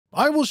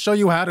I will show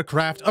you how to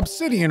craft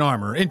Obsidian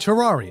Armor in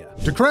Terraria.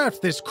 To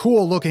craft this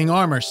cool-looking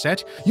armor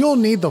set, you'll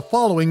need the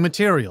following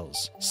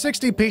materials.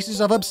 60 pieces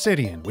of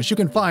obsidian, which you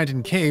can find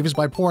in caves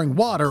by pouring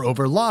water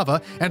over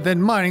lava and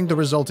then mining the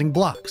resulting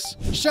blocks.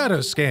 Shadow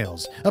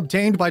scales,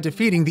 obtained by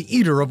defeating the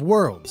Eater of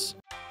Worlds.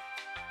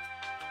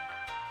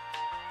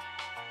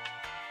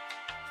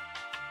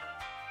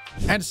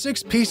 And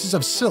 6 pieces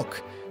of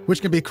silk,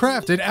 which can be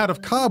crafted out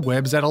of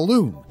cobwebs at a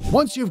loom.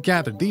 Once you've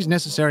gathered these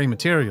necessary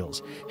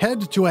materials,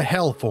 head to a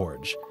hell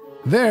forge.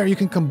 There you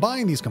can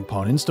combine these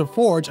components to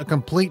forge a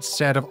complete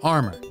set of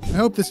armor. I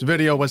hope this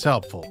video was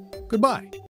helpful. Goodbye.